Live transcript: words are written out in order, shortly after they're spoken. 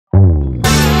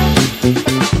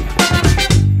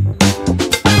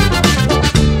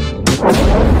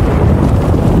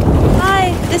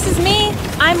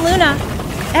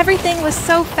Everything was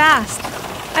so fast.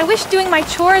 I wish doing my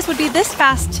chores would be this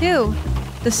fast too.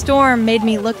 The storm made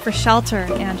me look for shelter,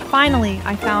 and finally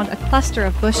I found a cluster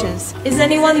of bushes. Is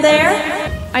anyone there?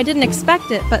 I didn't expect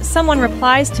it, but someone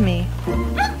replies to me.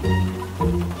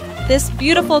 This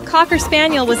beautiful Cocker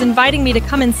Spaniel was inviting me to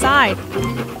come inside.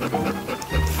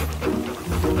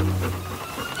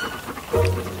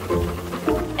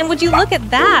 And would you look at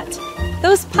that?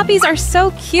 Those puppies are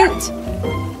so cute.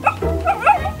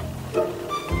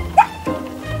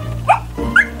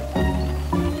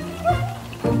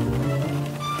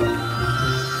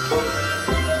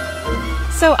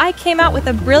 So I came out with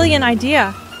a brilliant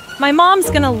idea. My mom's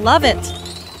gonna love it.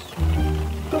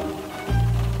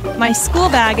 My school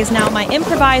bag is now my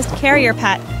improvised carrier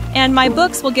pet, and my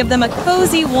books will give them a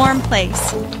cozy, warm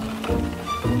place.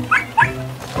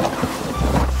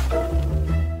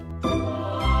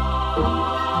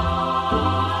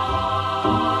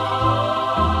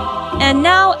 And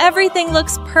now everything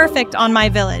looks perfect on my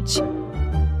village.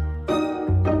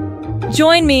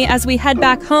 Join me as we head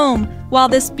back home while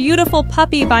this beautiful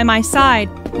puppy by my side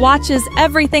watches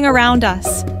everything around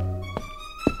us.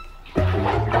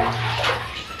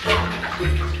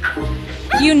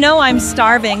 You know I'm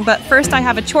starving, but first I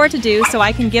have a chore to do so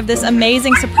I can give this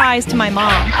amazing surprise to my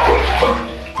mom.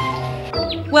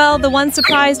 Well, the one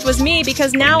surprised was me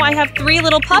because now I have 3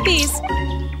 little puppies.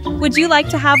 Would you like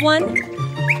to have one?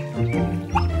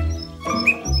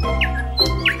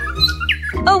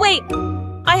 Oh wait,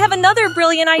 I have another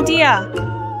brilliant idea.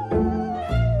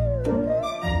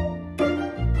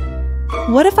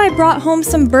 What if I brought home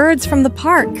some birds from the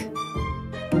park?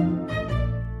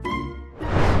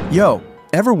 Yo,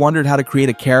 ever wondered how to create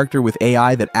a character with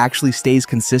AI that actually stays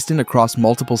consistent across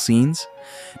multiple scenes?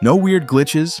 No weird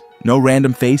glitches, no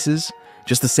random faces,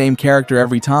 just the same character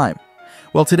every time.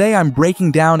 Well, today I'm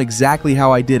breaking down exactly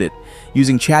how I did it,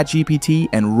 using ChatGPT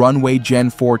and Runway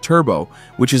Gen-4 Turbo,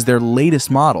 which is their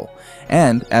latest model,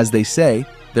 and, as they say,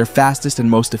 their fastest and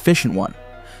most efficient one.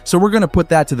 So we're going to put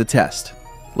that to the test.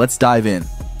 Let's dive in.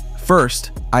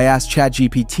 First, I asked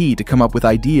ChatGPT to come up with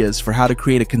ideas for how to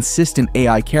create a consistent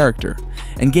AI character,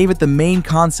 and gave it the main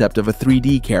concept of a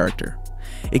 3D character.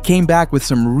 It came back with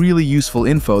some really useful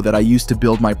info that I used to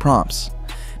build my prompts.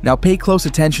 Now pay close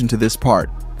attention to this part.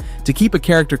 To keep a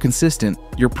character consistent,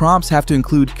 your prompts have to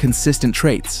include consistent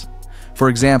traits. For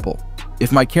example,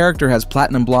 if my character has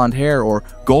platinum blonde hair or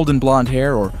golden blonde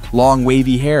hair or long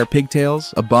wavy hair,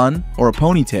 pigtails, a bun, or a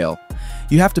ponytail,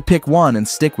 you have to pick one and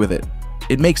stick with it.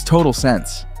 It makes total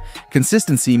sense.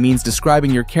 Consistency means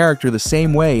describing your character the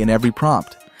same way in every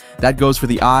prompt. That goes for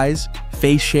the eyes,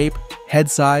 face shape,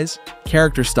 head size,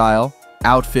 character style,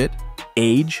 outfit,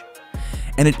 age,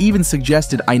 and it even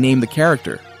suggested I name the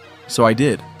character. So I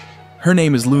did. Her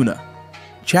name is Luna.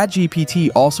 ChatGPT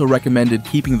also recommended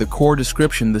keeping the core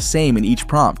description the same in each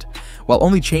prompt, while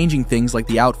only changing things like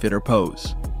the outfit or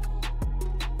pose.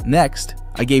 Next,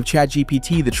 I gave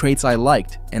ChatGPT the traits I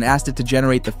liked and asked it to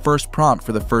generate the first prompt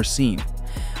for the first scene.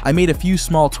 I made a few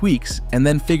small tweaks and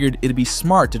then figured it'd be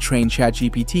smart to train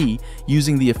ChatGPT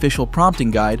using the official prompting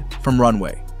guide from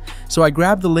Runway. So I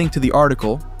grabbed the link to the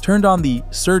article, turned on the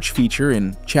search feature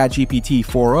in ChatGPT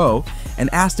 4.0, and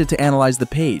asked it to analyze the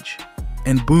page.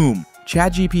 And boom,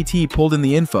 ChatGPT pulled in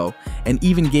the info and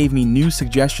even gave me new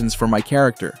suggestions for my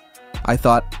character. I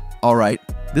thought, alright,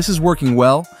 this is working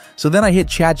well, so then I hit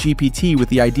ChatGPT with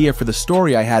the idea for the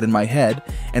story I had in my head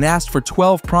and asked for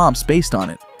 12 prompts based on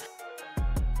it.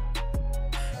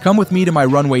 Come with me to my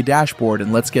Runway dashboard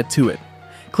and let's get to it.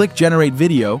 Click Generate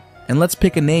Video and let's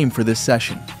pick a name for this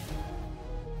session.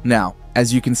 Now,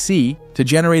 as you can see, to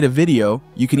generate a video,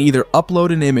 you can either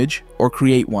upload an image or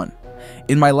create one.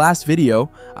 In my last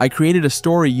video, I created a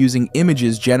story using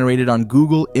images generated on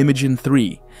Google Imagen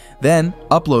 3, then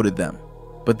uploaded them.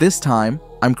 But this time,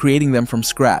 I'm creating them from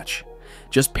scratch.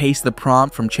 Just paste the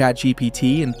prompt from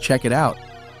ChatGPT and check it out.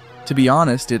 To be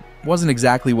honest, it wasn't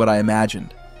exactly what I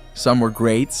imagined. Some were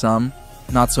great, some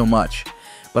not so much.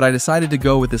 But I decided to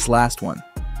go with this last one.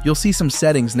 You'll see some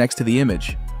settings next to the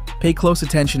image. Pay close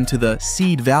attention to the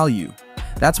seed value.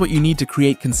 That's what you need to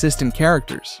create consistent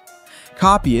characters.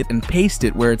 Copy it and paste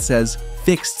it where it says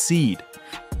fixed seed.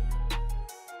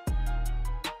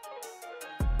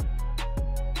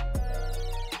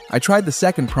 I tried the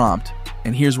second prompt,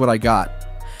 and here's what I got.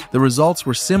 The results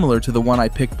were similar to the one I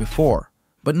picked before,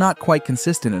 but not quite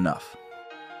consistent enough.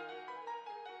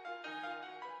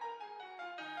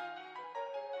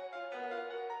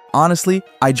 Honestly,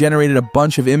 I generated a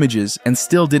bunch of images and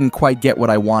still didn't quite get what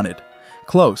I wanted.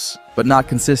 Close, but not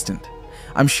consistent.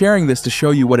 I'm sharing this to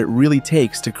show you what it really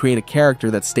takes to create a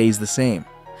character that stays the same,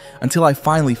 until I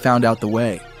finally found out the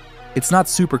way. It's not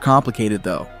super complicated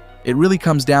though. It really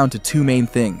comes down to two main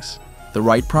things: the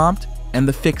right prompt and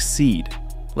the fixed seed.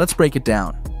 Let's break it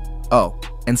down. Oh,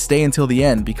 and stay until the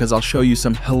end because I'll show you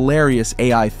some hilarious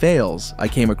AI fails I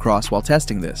came across while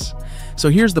testing this. So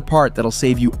here's the part that'll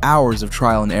save you hours of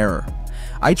trial and error.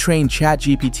 I trained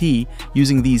ChatGPT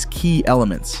using these key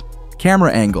elements: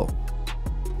 camera angle,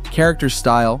 character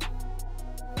style,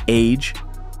 age,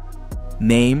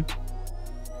 name,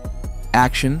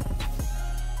 action,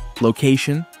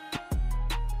 location,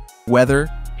 weather,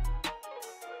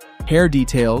 hair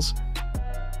details,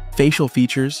 facial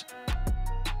features,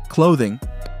 clothing,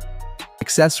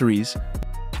 accessories,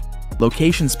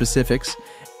 location specifics,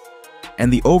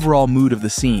 and the overall mood of the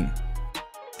scene.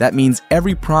 That means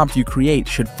every prompt you create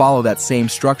should follow that same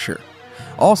structure.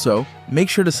 Also, make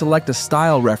sure to select a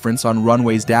style reference on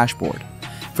Runway's dashboard.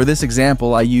 For this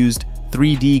example, I used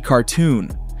 3D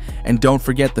cartoon, and don't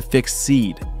forget the fixed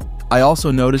seed. I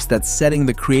also noticed that setting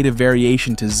the creative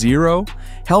variation to 0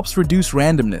 helps reduce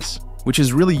randomness, which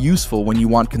is really useful when you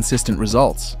want consistent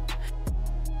results.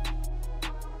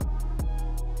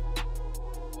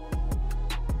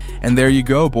 And there you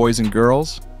go, boys and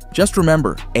girls. Just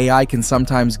remember, AI can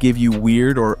sometimes give you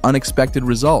weird or unexpected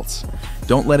results.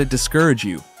 Don't let it discourage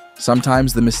you.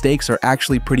 Sometimes the mistakes are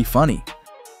actually pretty funny.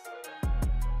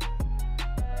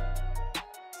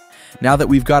 Now that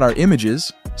we've got our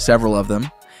images, several of them,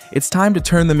 it's time to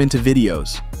turn them into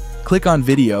videos. Click on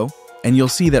video, and you'll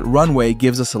see that Runway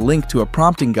gives us a link to a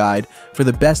prompting guide for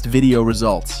the best video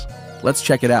results. Let's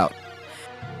check it out.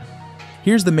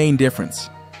 Here's the main difference.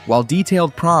 While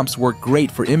detailed prompts work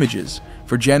great for images,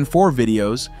 for Gen 4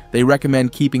 videos, they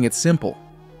recommend keeping it simple.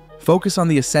 Focus on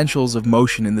the essentials of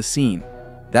motion in the scene.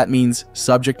 That means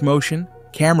subject motion,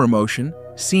 camera motion,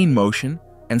 scene motion,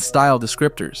 and style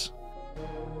descriptors.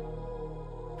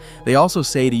 They also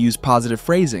say to use positive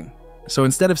phrasing, so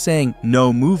instead of saying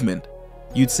no movement,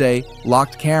 you'd say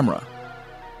locked camera.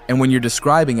 And when you're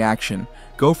describing action,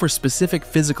 go for specific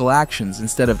physical actions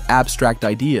instead of abstract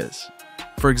ideas.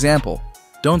 For example,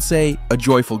 don't say a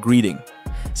joyful greeting.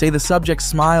 Say the subject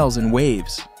smiles and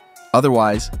waves.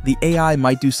 Otherwise, the AI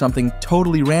might do something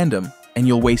totally random and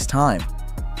you'll waste time.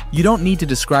 You don't need to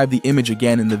describe the image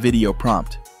again in the video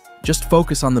prompt. Just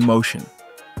focus on the motion.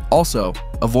 Also,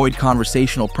 avoid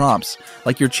conversational prompts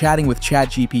like you're chatting with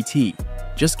ChatGPT.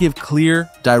 Just give clear,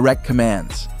 direct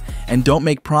commands. And don't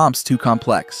make prompts too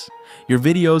complex. Your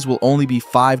videos will only be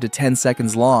 5 to 10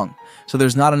 seconds long, so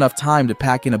there's not enough time to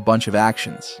pack in a bunch of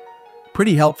actions.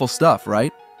 Pretty helpful stuff,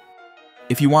 right?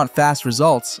 If you want fast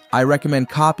results, I recommend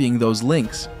copying those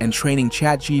links and training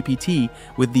ChatGPT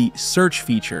with the search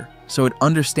feature so it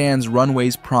understands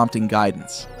Runway's prompting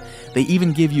guidance. They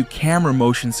even give you camera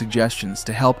motion suggestions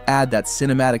to help add that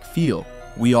cinematic feel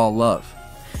we all love.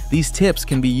 These tips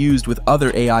can be used with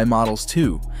other AI models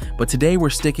too, but today we're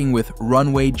sticking with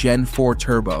Runway Gen-4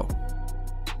 Turbo.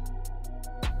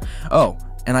 Oh,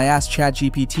 and I asked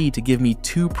ChatGPT to give me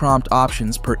 2 prompt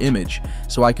options per image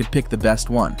so I could pick the best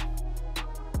one.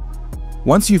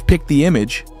 Once you've picked the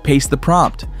image, paste the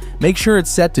prompt. Make sure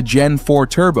it's set to Gen-4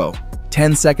 Turbo,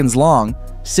 10 seconds long,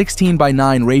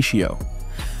 16:9 ratio.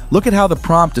 Look at how the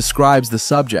prompt describes the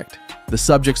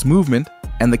subject's movement,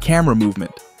 and the camera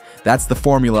movement. That's the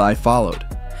formula I followed.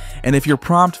 And if your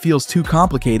prompt feels too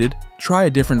complicated, try a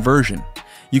different version.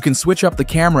 You can switch up the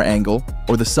camera angle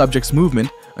or the subject's movement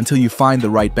until you find the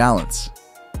right balance.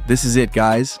 This is it,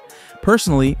 guys.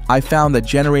 Personally, I found that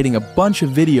generating a bunch of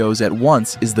videos at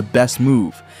once is the best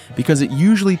move because it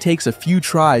usually takes a few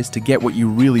tries to get what you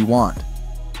really want.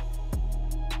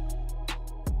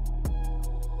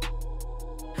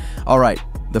 Alright,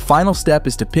 the final step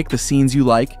is to pick the scenes you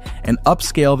like and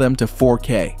upscale them to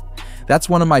 4K. That's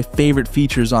one of my favorite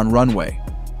features on Runway.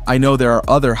 I know there are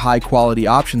other high-quality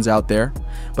options out there,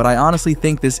 but I honestly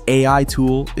think this AI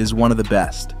tool is one of the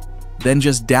best. Then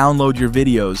just download your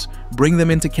videos, bring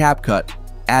them into CapCut,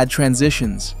 add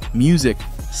transitions, music,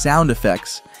 sound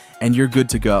effects, and you're good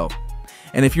to go.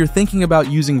 And if you're thinking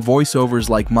about using voiceovers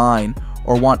like mine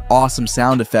or want awesome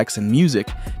sound effects and music,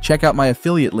 check out my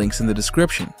affiliate links in the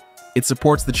description. It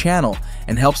supports the channel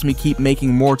and helps me keep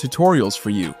making more tutorials for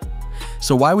you.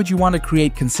 So why would you want to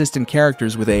create consistent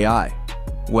characters with AI?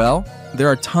 Well, there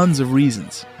are tons of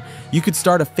reasons. You could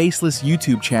start a faceless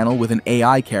YouTube channel with an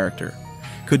AI character.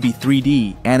 Could be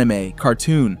 3D, anime,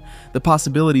 cartoon. The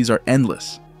possibilities are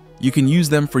endless. You can use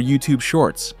them for YouTube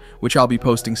Shorts, which I'll be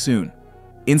posting soon.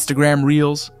 Instagram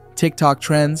Reels, TikTok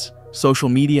trends, social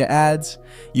media ads.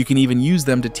 You can even use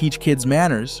them to teach kids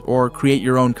manners or create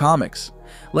your own comics.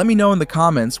 Let me know in the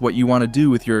comments what you want to do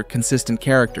with your consistent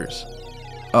characters.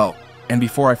 Oh, and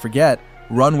before I forget,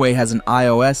 Runway has an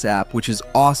iOS app which is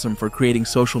awesome for creating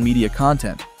social media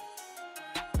content.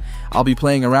 I'll be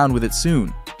playing around with it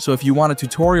soon, so if you want a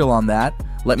tutorial on that,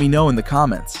 let me know in the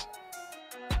comments.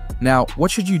 Now,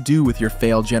 what should you do with your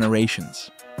fail generations?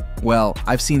 Well,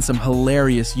 I've seen some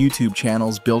hilarious YouTube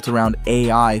channels built around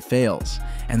AI fails,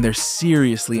 and they're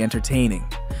seriously entertaining.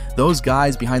 Those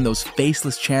guys behind those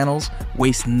faceless channels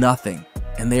waste nothing,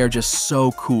 and they are just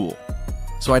so cool.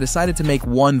 So I decided to make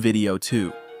one video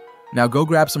too. Now go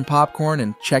grab some popcorn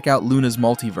and check out Luna's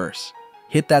multiverse.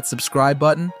 Hit that subscribe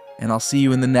button, and I'll see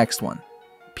you in the next one.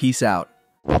 Peace out.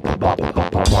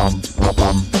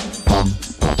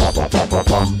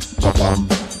 Bum,